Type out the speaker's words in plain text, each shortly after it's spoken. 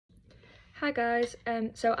Hi guys,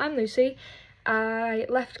 so I'm Lucy. I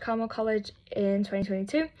left Carmel College in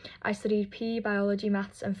 2022. I studied PE, biology,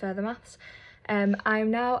 maths and further maths. I'm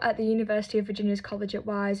now at the University of Virginia's College at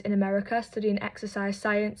Wise in America, studying exercise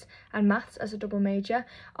science and maths as a double major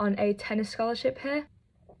on a tennis scholarship here.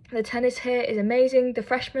 The tennis here is amazing. The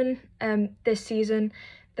freshmen this season,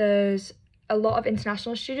 there's a lot of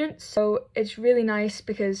international students, so it's really nice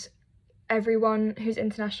because everyone who's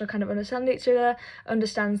international kind of understands each other,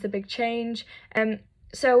 understands the big change.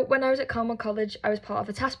 So when I was at Carmel College, I was part of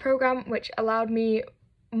the TASS Programme, which allowed me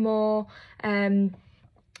more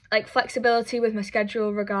flexibility with my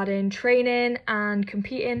schedule regarding training and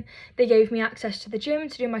competing. They gave me access to the gym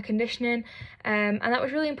to do my conditioning, and that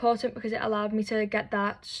was really important because it allowed me to get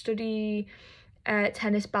that study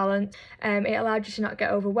tennis balance. It allowed you to not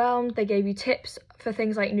get overwhelmed. They gave you tips for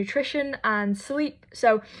things like nutrition and sleep.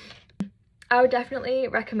 So I would definitely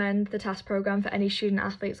recommend the TASS programme for any student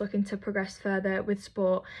athletes looking to progress further with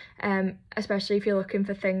sport, especially if you're looking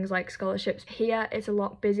for things like scholarships. Here it's a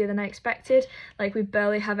lot busier than I expected. Like, we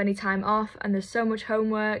barely have any time off and there's so much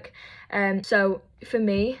homework. So for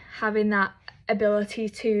me, having that ability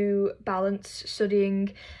to balance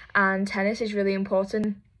studying and tennis is really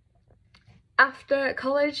important. After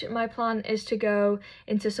college, my plan is to go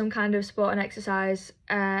into some kind of sport and exercise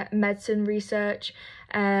medicine research,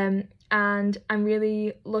 and I'm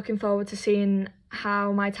really looking forward to seeing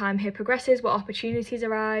how my time here progresses, what opportunities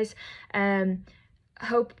arise.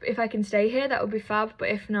 Hope if I can stay here, that would be fab, but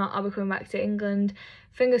if not, I'll be coming back to England.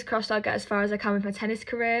 Fingers crossed I'll get as far as I can with my tennis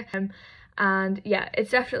career. And yeah,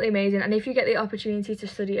 it's definitely amazing. And if you get the opportunity to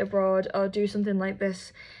study abroad or do something like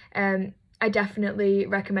this, I definitely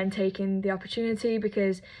recommend taking the opportunity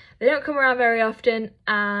because they don't come around very often,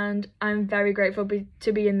 and I'm very grateful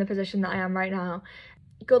to be in the position that I am right now.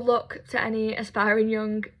 Good luck to any aspiring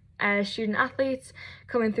young student athletes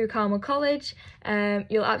coming through Carmel College.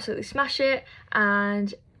 You'll absolutely smash it,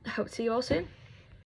 and hope to see you all soon.